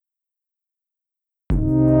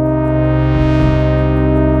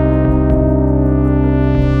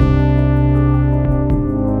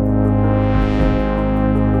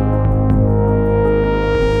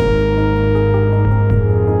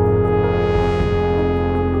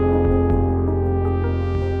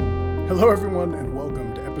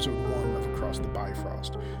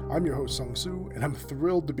I'm your host, TseungTsu, and I'm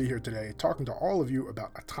thrilled to be here today talking to all of you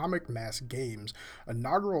about Atomic Mass Games'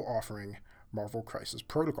 inaugural offering, Marvel Crisis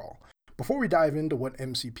Protocol. Before we dive into what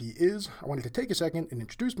MCP is, I wanted to take a second and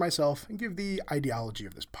introduce myself and give the ideology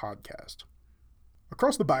of this podcast.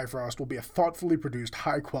 Across the Bifrost will be a thoughtfully produced,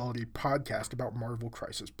 high-quality podcast about Marvel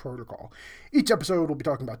Crisis Protocol. Each episode will be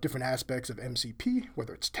talking about different aspects of MCP,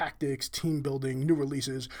 whether it's tactics, team building, new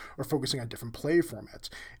releases, or focusing on different play formats.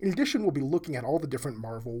 In addition, we'll be looking at all the different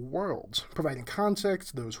Marvel worlds, providing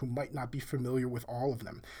context to those who might not be familiar with all of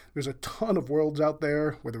them. There's a ton of worlds out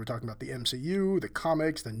there, whether we're talking about the MCU, the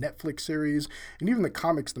comics, the Netflix series, and even the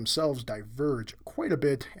comics themselves diverge quite a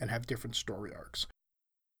bit and have different story arcs.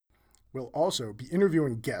 We'll also be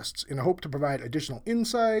interviewing guests in a hope to provide additional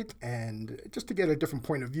insight and just to get a different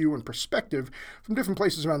point of view and perspective from different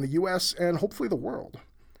places around the US and hopefully the world.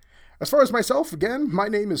 As far as myself, again, my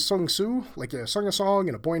name is TseungTsu, like I sung a song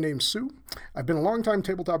and a boy named Sue. I've been a longtime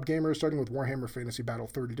tabletop gamer, starting with Warhammer Fantasy Battle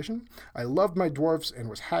 3rd Edition. I loved my dwarfs and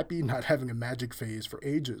was happy not having a magic phase for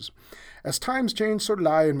ages. As times changed, so did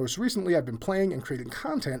I, and most recently I've been playing and creating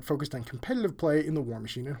content focused on competitive play in the War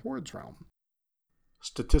Machine and Hordes realm.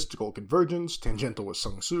 Statistical convergence, tangential with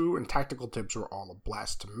TseungTsu, and tactical tips are all a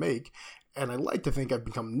blast to make, and I like to think I've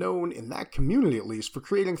become known, in that community at least, for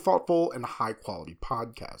creating thoughtful and high-quality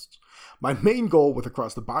podcasts. My main goal with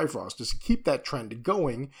Across the Bifrost is to keep that trend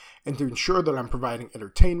going and to ensure that I'm providing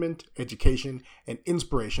entertainment, education, and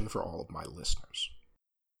inspiration for all of my listeners.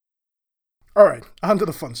 Alright, on to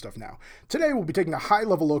the fun stuff now. Today we'll be taking a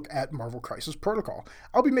high-level look at Marvel Crisis Protocol.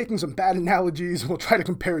 I'll be making some bad analogies, and we'll try to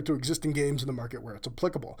compare it to existing games in the market where it's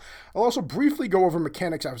applicable. I'll also briefly go over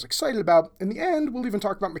mechanics I was excited about. In the end, we'll even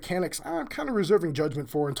talk about mechanics I'm kind of reserving judgment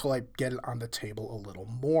for until I get it on the table a little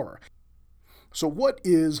more. So what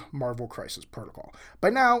is Marvel Crisis Protocol? By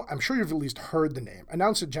now, I'm sure you've at least heard the name.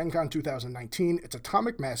 Announced at Gen Con 2019, it's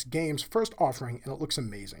Atomic Mass Games' first offering, and it looks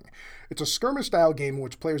amazing. It's a skirmish-style game in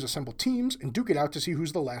which players assemble teams and duke it out to see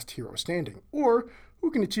who's the last hero standing, or who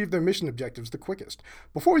can achieve their mission objectives the quickest.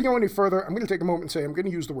 Before we go any further, I'm going to take a moment and say I'm going to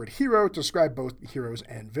use the word hero to describe both heroes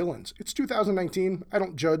and villains. It's 2019, I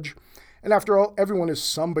don't judge, and after all, everyone is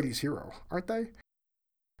somebody's hero, aren't they?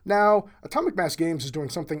 Now, Atomic Mass Games is doing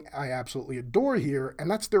something I absolutely adore here, and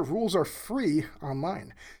that's their rules are free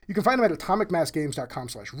online. You can find them at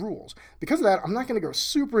atomicmassgames.com/rules. Because of that, I'm not going to go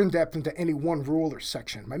super in-depth into any one rule or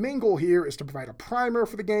section. My main goal here is to provide a primer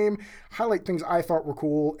for the game, highlight things I thought were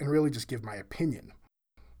cool, and really just give my opinion.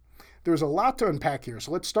 There's a lot to unpack here,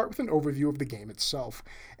 so let's start with an overview of the game itself.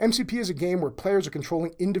 MCP is a game where players are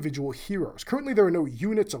controlling individual heroes. Currently, there are no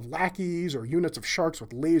units of lackeys or units of sharks with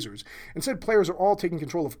lasers. Instead, players are all taking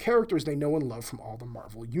control of characters they know and love from all the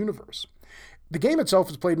Marvel universe. The game itself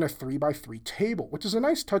is played in a 3x3 table, which is a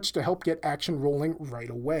nice touch to help get action rolling right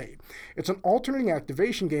away. It's an alternating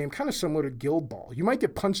activation game, kind of similar to Guild Ball. You might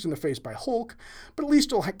get punched in the face by Hulk, but at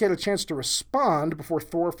least you'll get a chance to respond before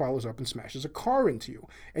Thor follows up and smashes a car into you.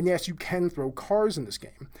 And yes, you can throw cars in this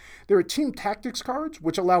game. There are team tactics cards,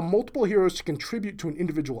 which allow multiple heroes to contribute to an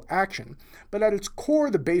individual action, but at its core,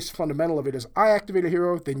 the base fundamental of it is I activate a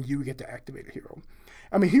hero, then you get to activate a hero.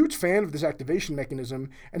 I'm a huge fan of this activation mechanism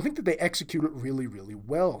and think that they execute it really, really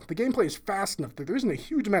well. The gameplay is fast enough that there isn't a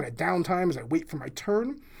huge amount of downtime as I wait for my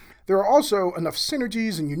turn. There are also enough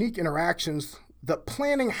synergies and unique interactions that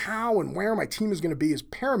planning how and where my team is going to be is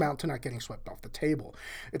paramount to not getting swept off the table.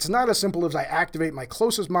 It's not as simple as I activate my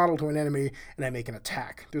closest model to an enemy and I make an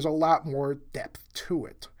attack. There's a lot more depth to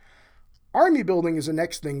it. Army building is the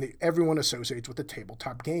next thing that everyone associates with a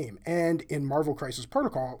tabletop game, and in Marvel Crisis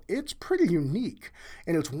Protocol, it's pretty unique,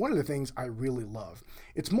 and it's one of the things I really love.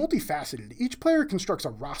 It's multifaceted. Each player constructs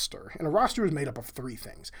a roster, and a roster is made up of 3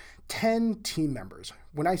 things. 10 team members.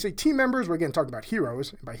 When I say team members, we're again talking about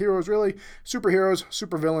heroes, and by heroes really, superheroes,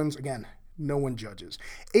 supervillains, again, no one judges.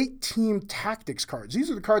 8 team tactics cards. These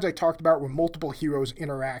are the cards I talked about where multiple heroes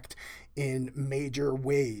interact in major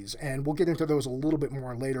ways, and we'll get into those a little bit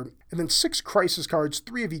more later. And then 6 crisis cards,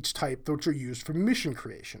 3 of each type, which are used for mission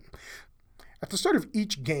creation. At the start of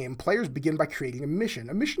each game, players begin by creating a mission.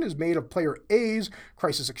 A mission is made of player A's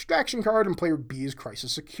crisis extraction card and player B's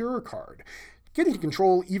crisis secure card. Getting to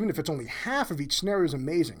control, even if it's only half of each scenario, is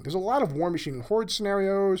amazing. There's a lot of War Machine and Horde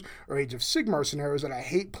scenarios or Age of Sigmar scenarios that I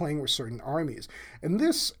hate playing with certain armies, and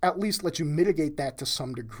this at least lets you mitigate that to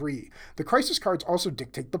some degree. The crisis cards also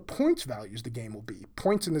dictate the points values the game will be.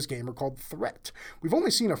 Points in this game are called threat. We've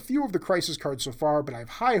only seen a few of the crisis cards so far, but I have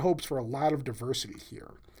high hopes for a lot of diversity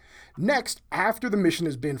here. Next, after the mission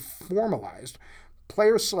has been formalized,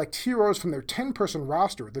 Players select heroes from their 10-person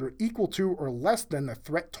roster that are equal to or less than the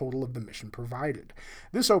threat total of the mission provided.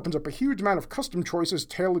 This opens up a huge amount of custom choices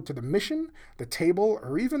tailored to the mission, the table,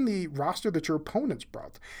 or even the roster that your opponents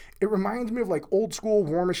brought. It reminds me of like old school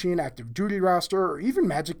War Machine active duty roster, or even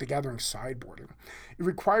Magic the Gathering sideboarding. It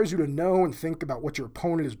requires you to know and think about what your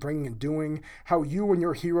opponent is bringing and doing, how you and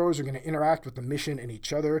your heroes are going to interact with the mission and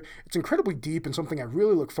each other. It's incredibly deep and something I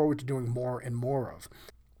really look forward to doing more and more of.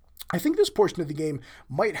 I think this portion of the game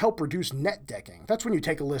might help reduce net decking. That's when you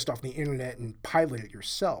take a list off the internet and pilot it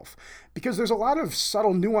yourself. Because there's a lot of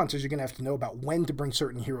subtle nuances you're going to have to know about when to bring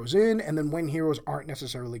certain heroes in, and then when heroes aren't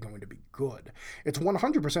necessarily going to be good. It's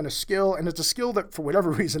 100% a skill, and it's a skill that, for whatever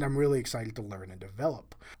reason, I'm really excited to learn and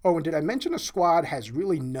develop. Oh, and did I mention a squad has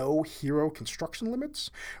really no hero construction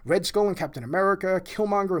limits? Red Skull and Captain America,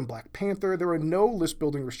 Killmonger and Black Panther, there are no list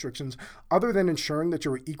building restrictions other than ensuring that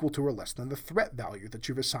you're equal to or less than the threat value that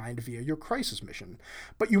you've assigned via your crisis mission.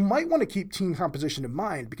 But you might want to keep team composition in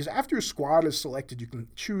mind, because after your squad is selected, you can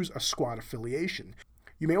choose a squad affiliation.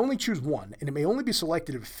 You may only choose one, and it may only be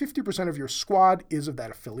selected if 50% of your squad is of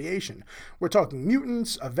that affiliation. We're talking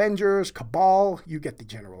mutants, Avengers, Cabal, you get the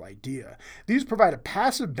general idea. These provide a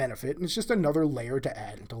passive benefit, and it's just another layer to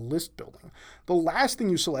add into list building. The last thing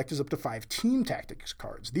you select is up to 5 team tactics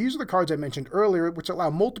cards. These are the cards I mentioned earlier, which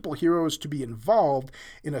allow multiple heroes to be involved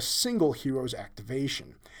in a single hero's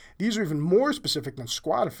activation. These are even more specific than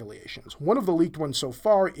squad affiliations. One of the leaked ones so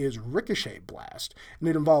far is Ricochet Blast, and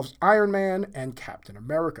it involves Iron Man and Captain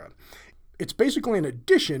America. It's basically an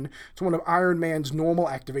addition to one of Iron Man's normal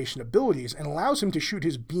activation abilities and allows him to shoot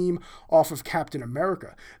his beam off of Captain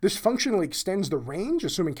America. This functionally extends the range,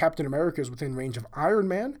 assuming Captain America is within range of Iron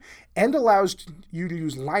Man, and allows you to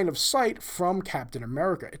use line of sight from Captain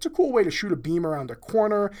America. It's a cool way to shoot a beam around a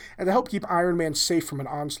corner and to help keep Iron Man safe from an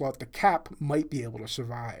onslaught the Cap might be able to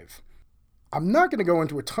survive. I'm not going to go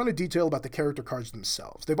into a ton of detail about the character cards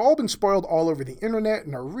themselves. They've all been spoiled all over the internet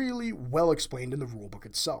and are really well explained in the rulebook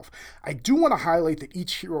itself. I do want to highlight that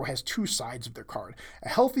each hero has 2 sides of their card, a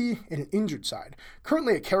healthy and an injured side.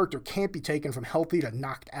 Currently, a character can't be taken from healthy to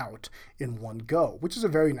knocked out in one go, which is a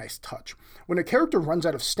very nice touch. When a character runs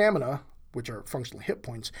out of stamina, which are functional hit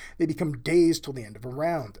points, they become dazed till the end of a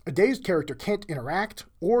round. A dazed character can't interact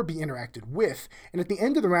or be interacted with, and at the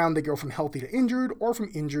end of the round they go from healthy to injured or from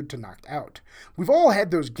injured to knocked out. We've all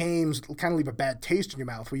had those games that kind of leave a bad taste in your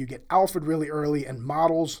mouth where you get alphaed really early and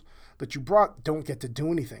models that you brought don't get to do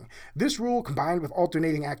anything. This rule, combined with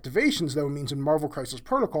alternating activations, though, means in Marvel Crisis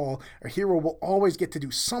Protocol, a hero will always get to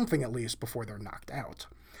do something at least before they're knocked out.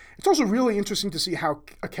 It's also really interesting to see how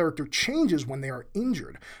a character changes when they are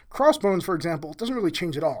injured. Crossbones, for example, doesn't really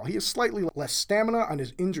change at all. He has slightly less stamina on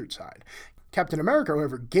his injured side. Captain America,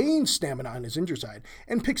 however, gains stamina on his injured side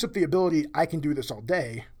and picks up the ability I Can Do This All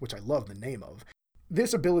Day, which I love the name of.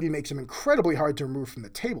 This ability makes him incredibly hard to remove from the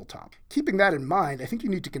tabletop. Keeping that in mind, I think you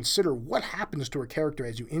need to consider what happens to a character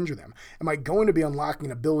as you injure them. Am I going to be unlocking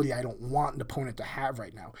an ability I don't want an opponent to have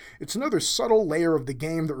right now? It's another subtle layer of the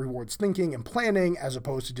game that rewards thinking and planning as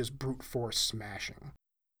opposed to just brute force smashing.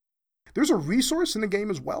 There's a resource in the game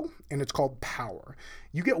as well, and it's called Power.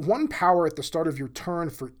 You get 1 power at the start of your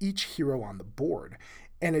turn for each hero on the board.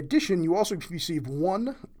 In addition, you also receive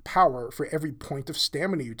 1 power for every point of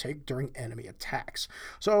stamina you take during enemy attacks.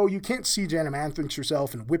 So you can't siege Animanthrax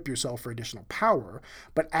yourself and whip yourself for additional power,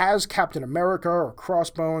 but as Captain America or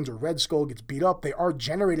Crossbones or Red Skull gets beat up, they are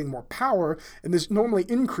generating more power, and this normally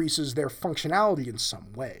increases their functionality in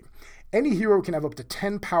some way. Any hero can have up to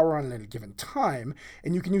 10 power on at a given time,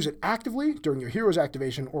 and you can use it actively during your hero's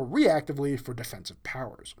activation or reactively for defensive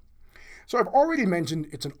powers. So I've already mentioned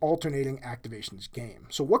it's an alternating activations game.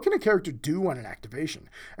 So what can a character do on an activation?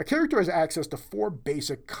 A character has access to 4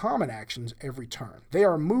 basic common actions every turn. They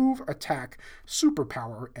are move, attack,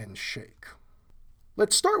 superpower, and shake.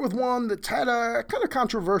 Let's start with one that's had a kind of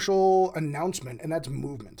controversial announcement, and that's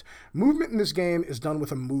movement. Movement in this game is done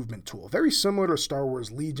with a movement tool, very similar to Star Wars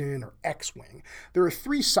Legion or X-Wing. There are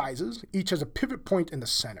 3 sizes, each has a pivot point in the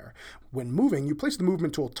center. When moving, you place the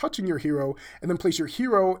movement tool touching your hero, and then place your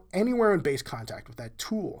hero anywhere in base contact with that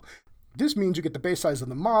tool. This means you get the base size of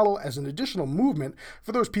the model as an additional movement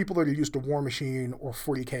for those people that are used to War Machine or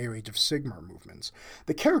 40k or Age of Sigmar movements.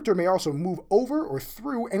 The character may also move over or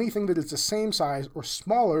through anything that is the same size or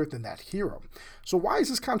smaller than that hero. So why is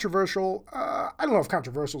this controversial? I don't know if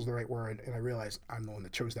controversial is the right word, and I realize I'm the one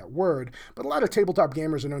that chose that word, but a lot of tabletop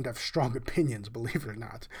gamers are known to have strong opinions, believe it or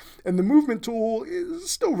not. And the movement tool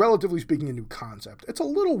is still, relatively speaking, a new concept. It's a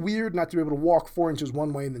little weird not to be able to walk 4 inches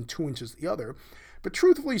one way and then 2 inches the other, But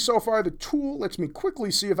truthfully, so far, the tool lets me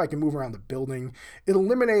quickly see if I can move around the building. It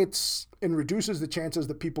eliminates and reduces the chances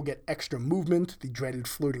that people get extra movement, the dreaded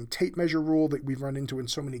floating tape measure rule that we've run into in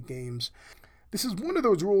so many games. This is one of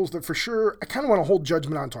those rules that for sure I kind of want to hold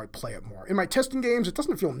judgment on until I play it more. In my testing games, it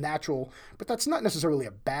doesn't feel natural, but that's not necessarily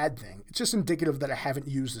a bad thing. It's just indicative that I haven't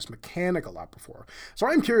used this mechanic a lot before. So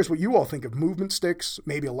I'm curious what you all think of movement sticks.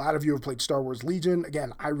 Maybe a lot of you have played Star Wars Legion.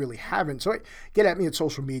 Again, I really haven't. So get at me at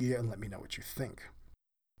social media and let me know what you think.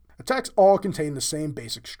 Attacks all contain the same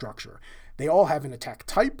basic structure. They all have an attack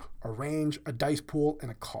type, a range, a dice pool, and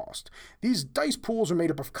a cost. These dice pools are made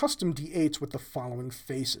up of custom d8s with the following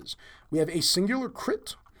faces. We have a singular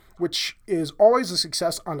crit, which is always a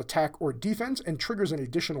success on attack or defense and triggers an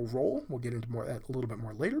additional roll. We'll get into that a little bit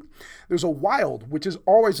more later. There's a wild, which is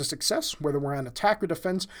always a success, whether we're on attack or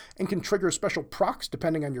defense, and can trigger special procs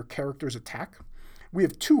depending on your character's attack. We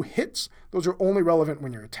have 2 hits. Those are only relevant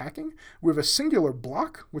when you're attacking. We have a singular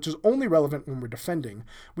block, which is only relevant when we're defending.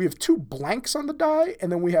 We have 2 blanks on the die, and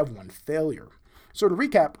then we have 1 failure. So to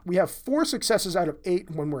recap, we have 4 successes out of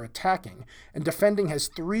 8 when we're attacking, and defending has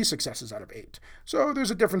 3 successes out of 8. So there's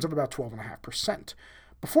a difference of about 12.5%.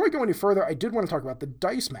 Before I go any further, I did want to talk about the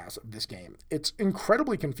dice mass of this game. It's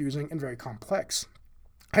incredibly confusing and very complex.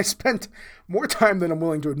 I spent more time than I'm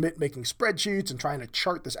willing to admit making spreadsheets and trying to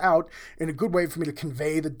chart this out in a good way for me to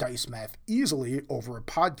convey the dice math easily over a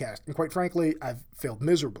podcast. And quite frankly, I've failed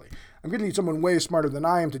miserably. I'm going to need someone way smarter than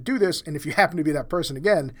I am to do this. And if you happen to be that person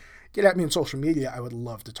again, get at me on social media. I would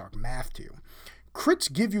love to talk math to you.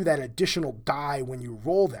 Crits give you that additional die when you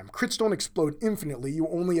roll them. Crits don't explode infinitely. You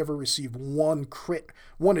only ever receive 1 crit,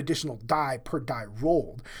 1 additional die per die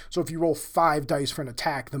rolled. So if you roll 5 dice for an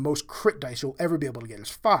attack, the most crit dice you'll ever be able to get is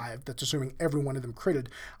 5. That's assuming every one of them critted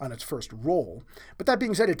on its first roll. But that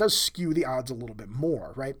being said, it does skew the odds a little bit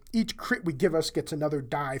more, right? Each crit we give us gets another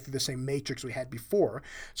die through the same matrix we had before.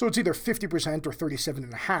 So it's either 50% or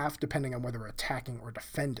 37.5%, depending on whether we're attacking or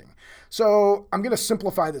defending. So I'm going to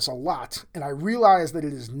simplify this a lot, and I realize that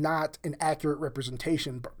it is not an accurate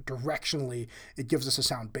representation, but directionally it gives us a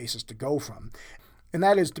sound basis to go from. And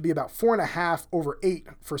that is to be about 4.5 over 8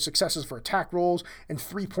 for successes for attack rolls and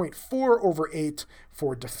 3.4 over 8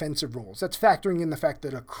 for defensive rolls. That's factoring in the fact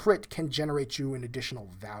that a crit can generate you an additional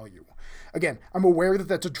value. Again, I'm aware that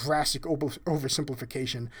that's a drastic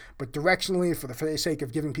oversimplification, but directionally, for the sake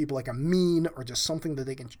of giving people like a mean or just something that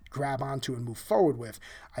they can grab onto and move forward with,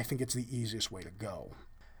 I think it's the easiest way to go.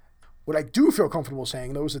 What I do feel comfortable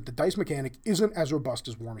saying, though, is that the dice mechanic isn't as robust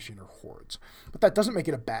as War Machine or Hordes. But that doesn't make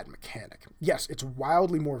it a bad mechanic. Yes, it's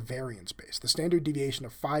wildly more variance-based. The standard deviation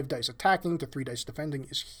of 5 dice attacking to 3 dice defending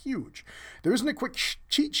is huge. There isn't a quick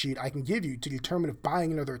cheat sheet I can give you to determine if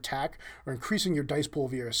buying another attack or increasing your dice pool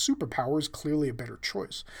via a superpower is clearly a better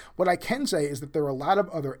choice. What I can say is that there are a lot of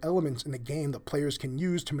other elements in the game that players can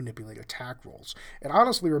use to manipulate attack rolls. It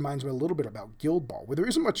honestly reminds me a little bit about Guild Ball, where there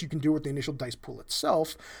isn't much you can do with the initial dice pool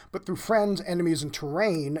itself, but through friends, enemies, and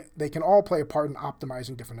terrain, they can all play a part in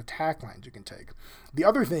optimizing different attack lines you can take. The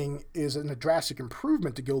other thing is, in a drastic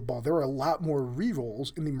improvement to Guild Ball, there are a lot more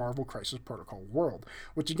rerolls in the Marvel Crisis Protocol world,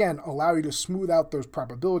 which again allow you to smooth out those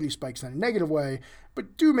probability spikes in a negative way,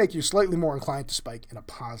 but do make you slightly more inclined to spike in a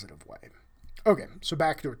positive way. Okay, so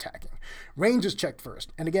back to attacking. Range is checked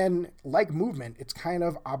first, and again, like movement, it's kind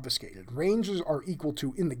of obfuscated. Ranges are equal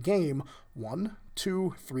to, in the game, 1,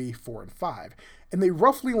 2, 3, 4, and 5, and they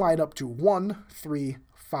roughly line up to 1, 3,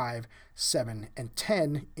 5, 7, and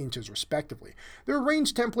 10 inches respectively. There are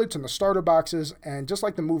range templates in the starter boxes, and just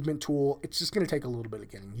like the movement tool, it's just going to take a little bit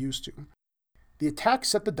of getting used to. The attack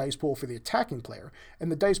set the dice pool for the attacking player,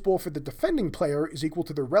 and the dice pool for the defending player is equal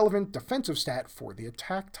to the relevant defensive stat for the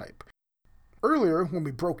attack type. Earlier, when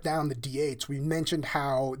we broke down the d8s, we mentioned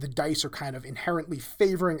how the dice are kind of inherently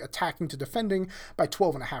favoring attacking to defending by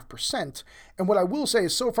 12.5%. And what I will say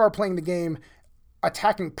is, so far playing the game,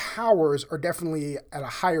 attacking powers are definitely at a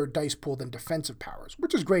higher dice pool than defensive powers,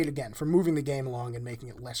 which is great, again, for moving the game along and making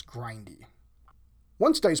it less grindy.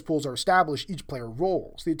 Once dice pools are established, each player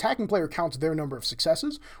rolls. The attacking player counts their number of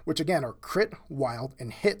successes, which again are crit, wild,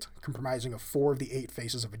 and hit, comprising of 4 of the 8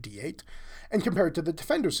 faces of a d8, and compared to the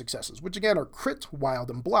defender's successes, which again are crit, wild,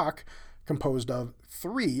 and block, composed of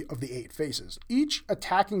 3 of the 8 faces. Each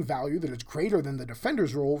attacking value that is greater than the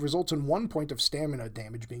defender's roll results in 1 point of stamina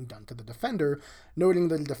damage being done to the defender, noting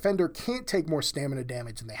that the defender can't take more stamina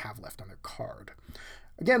damage than they have left on their card.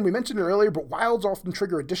 Again, we mentioned it earlier, but wilds often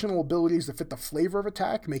trigger additional abilities that fit the flavor of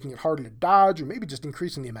attack, making it harder to dodge, or maybe just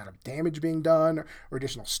increasing the amount of damage being done, or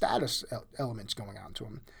additional status elements going on to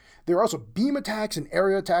them. There are also beam attacks and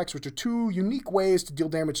area attacks, which are 2 unique ways to deal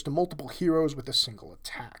damage to multiple heroes with a single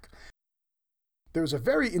attack. There's a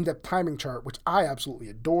very in-depth timing chart, which I absolutely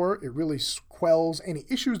adore. It really quells any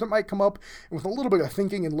issues that might come up, and with a little bit of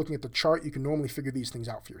thinking and looking at the chart, you can normally figure these things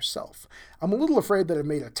out for yourself. I'm a little afraid that I've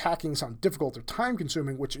made attacking sound difficult or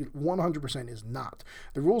time-consuming, which it 100% is not.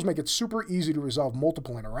 The rules make it super easy to resolve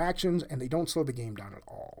multiple interactions, and they don't slow the game down at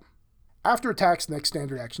all. After attacks, the next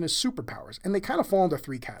standard action is superpowers, and they kind of fall into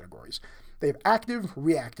 3 categories. They have active,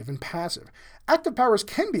 reactive, and passive. Active powers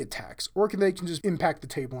can be attacks, or they can just impact the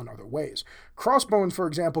table in other ways. Crossbones, for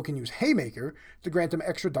example, can use Haymaker to grant him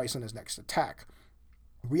extra dice on his next attack.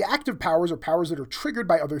 Reactive powers are powers that are triggered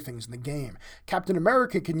by other things in the game. Captain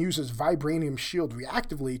America can use his Vibranium Shield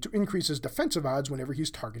reactively to increase his defensive odds whenever he's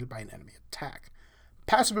targeted by an enemy attack.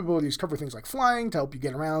 Passive abilities cover things like flying to help you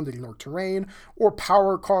get around and ignore terrain, or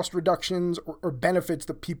power cost reductions, or benefits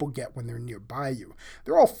that people get when they're nearby you.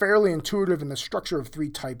 They're all fairly intuitive, and the structure of 3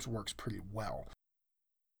 types works pretty well.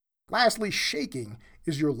 Lastly, shaking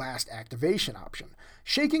is your last activation option.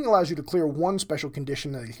 Shaking allows you to clear one special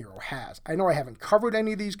condition that a hero has. I know I haven't covered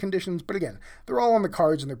any of these conditions, but again, they're all on the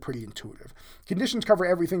cards and they're pretty intuitive. Conditions cover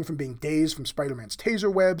everything from being dazed from Spider-Man's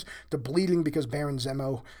taser webs to bleeding because Baron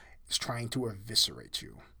Zemo is trying to eviscerate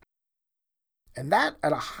you. And that,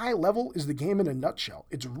 at a high level, is the game in a nutshell.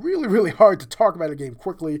 It's really, really hard to talk about a game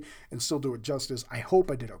quickly and still do it justice. I hope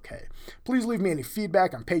I did okay. Please leave me any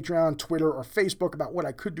feedback on Patreon, Twitter, or Facebook about what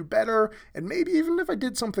I could do better, and maybe even if I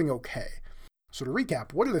did something okay. So to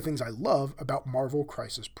recap, what are the things I love about Marvel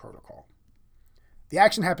Crisis Protocol? The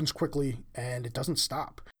action happens quickly, and it doesn't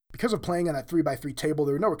stop. Because of playing on that 3x3 table,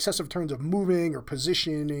 there are no excessive turns of moving or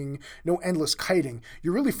positioning, no endless kiting.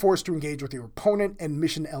 You're really forced to engage with your opponent and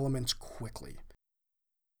mission elements quickly.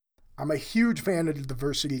 I'm a huge fan of the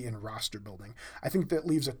diversity in roster building. I think that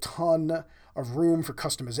leaves a ton of room for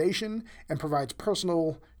customization and provides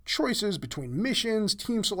personal choices between missions,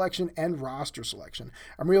 team selection, and roster selection.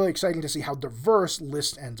 I'm really excited to see how diverse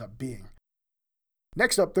List ends up being.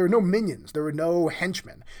 Next up, there are no minions. There are no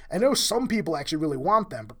henchmen. I know some people actually really want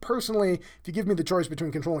them, but personally, if you give me the choice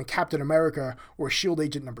between controlling Captain America or S.H.I.E.L.D.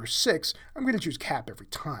 Agent number 6, I'm going to choose Cap every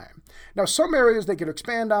time. Now, some areas they could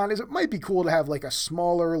expand on is it might be cool to have like a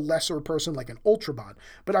smaller, lesser person like an Ultrabot,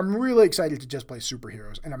 but I'm really excited to just play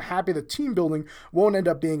superheroes, and I'm happy that team building won't end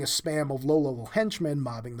up being a spam of low-level henchmen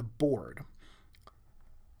mobbing the board.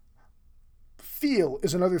 Feel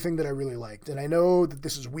is another thing that I really liked, and I know that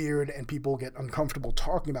this is weird and people get uncomfortable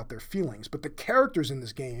talking about their feelings, but the characters in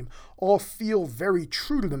this game all feel very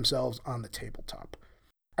true to themselves on the tabletop.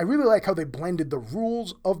 I really like how they blended the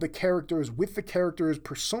rules of the characters with the characters'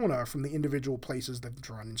 persona from the individual places they've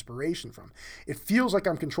drawn inspiration from. It feels like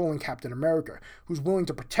I'm controlling Captain America, who's willing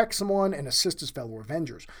to protect someone and assist his fellow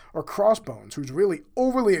Avengers, or Crossbones, who's really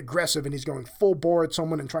overly aggressive and he's going full bore at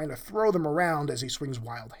someone and trying to throw them around as he swings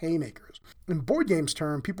wild haymakers. In board games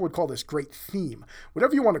term, people would call this great theme.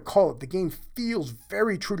 Whatever you want to call it, the game feels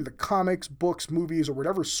very true to the comics, books, movies, or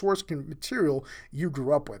whatever source material you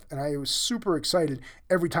grew up with, and I was super excited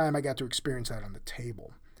every time I got to experience that on the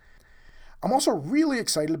table. I'm also really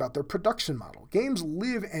excited about their production model. Games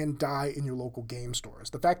live and die in your local game stores.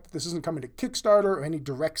 The fact that this isn't coming to Kickstarter or any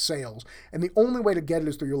direct sales, and the only way to get it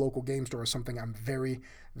is through your local game store, is something I'm very,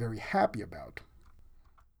 very happy about.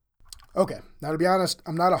 Okay, now to be honest,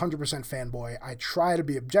 I'm not 100% fanboy. I try to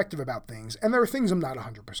be objective about things, and there are things I'm not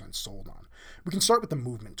 100% sold on. We can start with the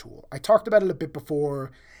movement tool. I talked about it a bit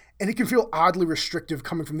before, and it can feel oddly restrictive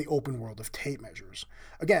coming from the open world of tape measures.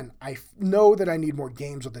 Again, I know that I need more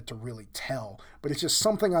games with it to really tell, but it's just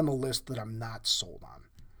something on the list that I'm not sold on.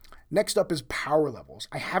 Next up is power levels.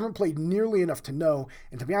 I haven't played nearly enough to know,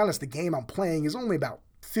 and to be honest, the game I'm playing is only about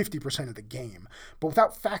 50% of the game. But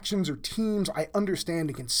without factions or teams, I understand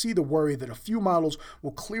and can see the worry that a few models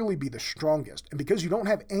will clearly be the strongest. And because you don't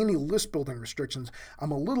have any list building restrictions,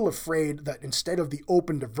 I'm a little afraid that instead of the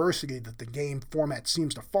open diversity that the game format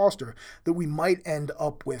seems to foster, that we might end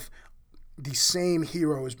up with the same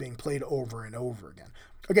heroes being played over and over again.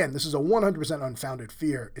 Again, this is a 100% unfounded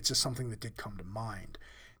fear. It's just something that did come to mind.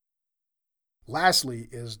 Lastly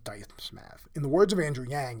is dice math. In the words of Andrew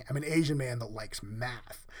Yang, I'm an Asian man that likes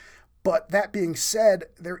math. But that being said,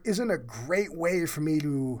 there isn't a great way for me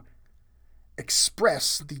to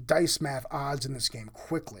express the dice math odds in this game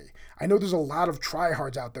quickly. I know there's a lot of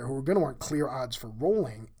tryhards out there who are going to want clear odds for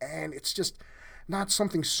rolling, and it's just not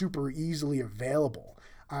something super easily available.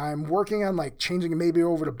 I'm working on changing it maybe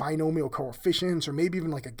over to binomial coefficients or maybe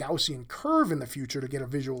even a Gaussian curve in the future to get a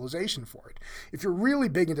visualization for it. If you're really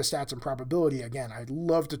big into stats and probability, again, I'd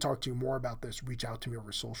love to talk to you more about this. Reach out to me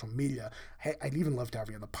over social media. Hey, I'd even love to have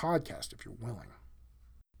you on the podcast if you're willing.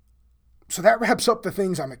 So that wraps up the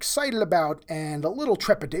things I'm excited about and a little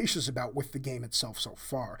trepidatious about with the game itself so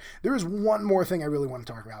far. There is one more thing I really want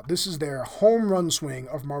to talk about. This is their home run swing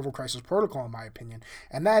of Marvel Crisis Protocol, in my opinion,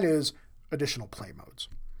 and that is additional play modes.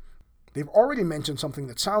 They've already mentioned something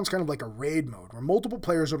that sounds kind of like a raid mode, where multiple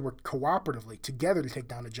players would work cooperatively together to take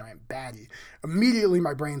down a giant baddie. Immediately,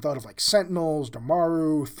 my brain thought of like Sentinels,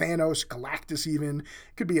 Damaru, Thanos, Galactus even.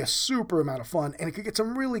 It could be a super amount of fun, and it could get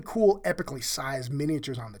some really cool, epically sized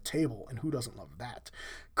miniatures on the table, and who doesn't love that?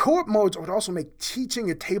 Co-op modes would also make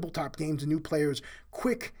teaching a tabletop game to new players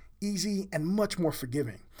quick, easy, and much more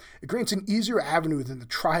forgiving. It grants an easier avenue than the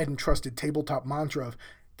tried and trusted tabletop mantra of,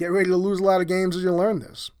 get ready to lose a lot of games as you learn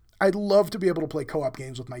this. I'd love to be able to play co-op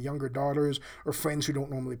games with my younger daughters or friends who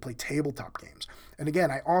don't normally play tabletop games. And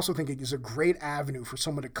again, I also think it is a great avenue for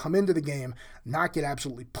someone to come into the game, not get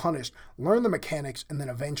absolutely punished, learn the mechanics, and then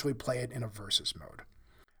eventually play it in a versus mode.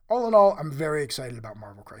 All in all, I'm very excited about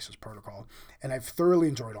Marvel Crisis Protocol, and I've thoroughly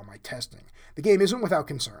enjoyed all my testing. The game isn't without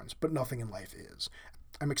concerns, but nothing in life is.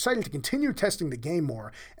 I'm excited to continue testing the game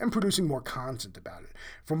more and producing more content about it.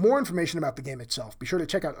 For more information about the game itself, be sure to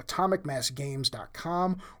check out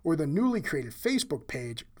atomicmassgames.com or the newly created Facebook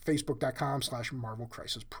page, facebook.com/Marvel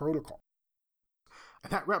Crisis Protocol.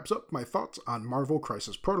 And that wraps up my thoughts on Marvel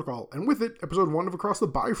Crisis Protocol, and with it, episode 1 of Across the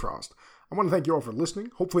Bifrost. I want to thank you all for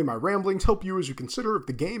listening. Hopefully my ramblings help you as you consider if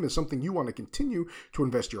the game is something you want to continue to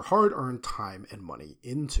invest your hard-earned time and money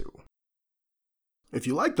into. If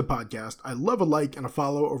you like the podcast, I love a like and a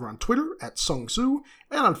follow over on Twitter at TseungTsu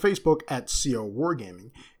and on Facebook at CO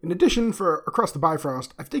Wargaming. In addition, for Across the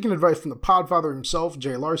Bifrost, I've taken advice from the podfather himself,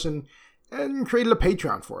 Jay Larson, and created a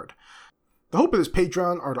Patreon for it. The hope of this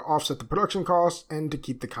Patreon are to offset the production costs and to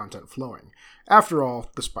keep the content flowing. After all,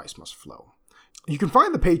 the spice must flow. You can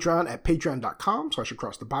find the Patreon at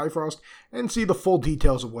patreon.com/acrossthebifrost and see the full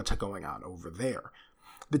details of what's going on over there.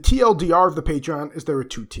 The TLDR of the Patreon is there are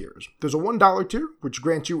 2 tiers. There's a $1 tier, which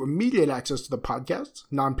grants you immediate access to the podcasts.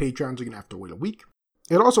 Non-Patrons are going to have to wait a week.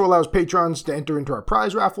 It also allows patrons to enter into our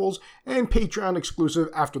prize raffles and Patreon exclusive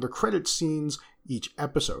after the credit scenes each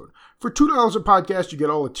episode. For $2 a podcast, you get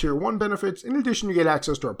all the Tier 1 benefits. In addition, you get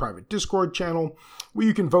access to our private Discord channel, where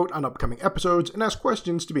you can vote on upcoming episodes and ask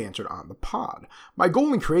questions to be answered on the pod. My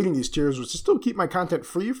goal in creating these tiers was to still keep my content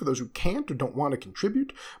free for those who can't or don't want to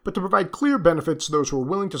contribute, but to provide clear benefits to those who are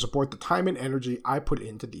willing to support the time and energy I put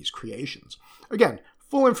into these creations. Again,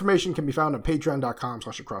 full information can be found on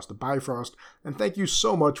patreon.com/acrossthebifrost, and thank you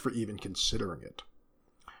so much for even considering it.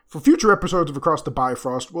 For future episodes of Across the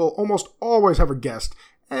Bifrost, we'll almost always have a guest,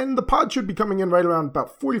 and the pod should be coming in right around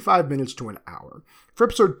about 45 minutes to an hour. For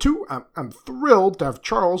episode 2, I'm thrilled to have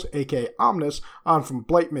Charles, aka Omnis, on from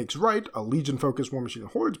Blight Makes Right, a Legion-focused War Machine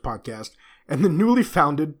Hordes podcast, and the newly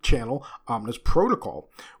founded channel, Omnis Protocol.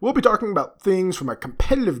 We'll be talking about things from a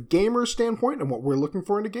competitive gamer standpoint and what we're looking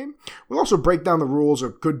for in a game. We'll also break down the rules a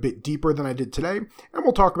good bit deeper than I did today, and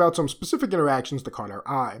we'll talk about some specific interactions that caught our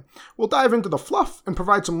eye. We'll dive into the fluff and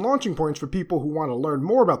provide some launching points for people who want to learn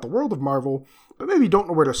more about the world of Marvel, but maybe don't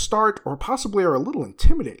know where to start or possibly are a little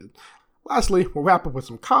intimidated. Lastly, we'll wrap up with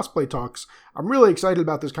some cosplay talks. I'm really excited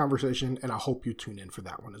about this conversation, and I hope you tune in for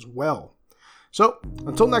that one as well. So,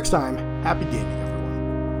 until next time, happy gaming, everyone.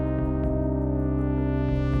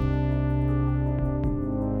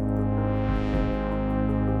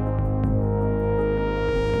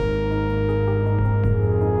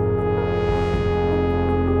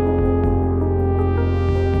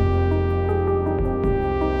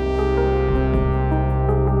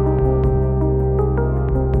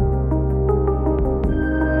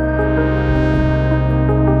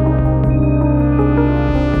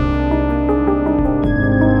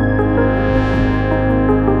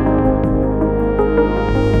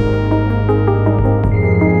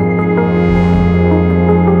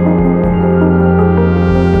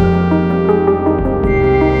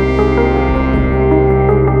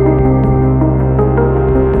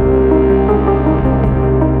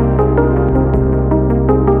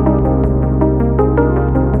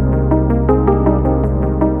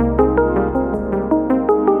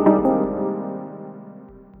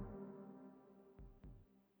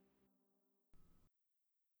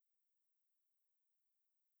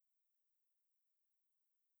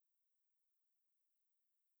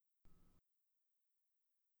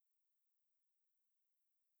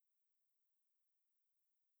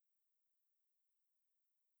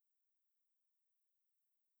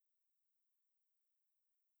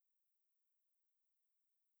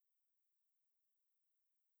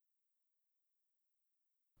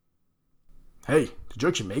 Hey, did you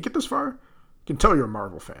actually make it this far? I can tell you're a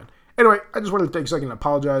Marvel fan. Anyway, I just wanted to take a second to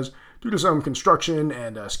apologize. Due to some construction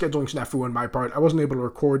and scheduling snafu on my part, I wasn't able to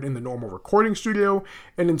record in the normal recording studio,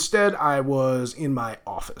 and instead I was in my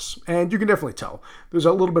office. And you can definitely tell. There's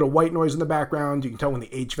a little bit of white noise in the background. You can tell when the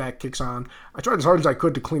HVAC kicks on. I tried as hard as I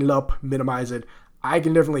could to clean it up, minimize it. I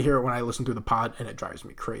can definitely hear it when I listen to the pod, and it drives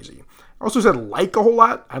me crazy. I also said like a whole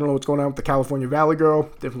lot. I don't know what's going on with the California Valley Girl.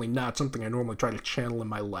 Definitely not something I normally try to channel in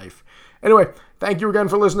my life. Anyway, thank you again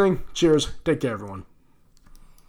for listening. Cheers. Take care, everyone.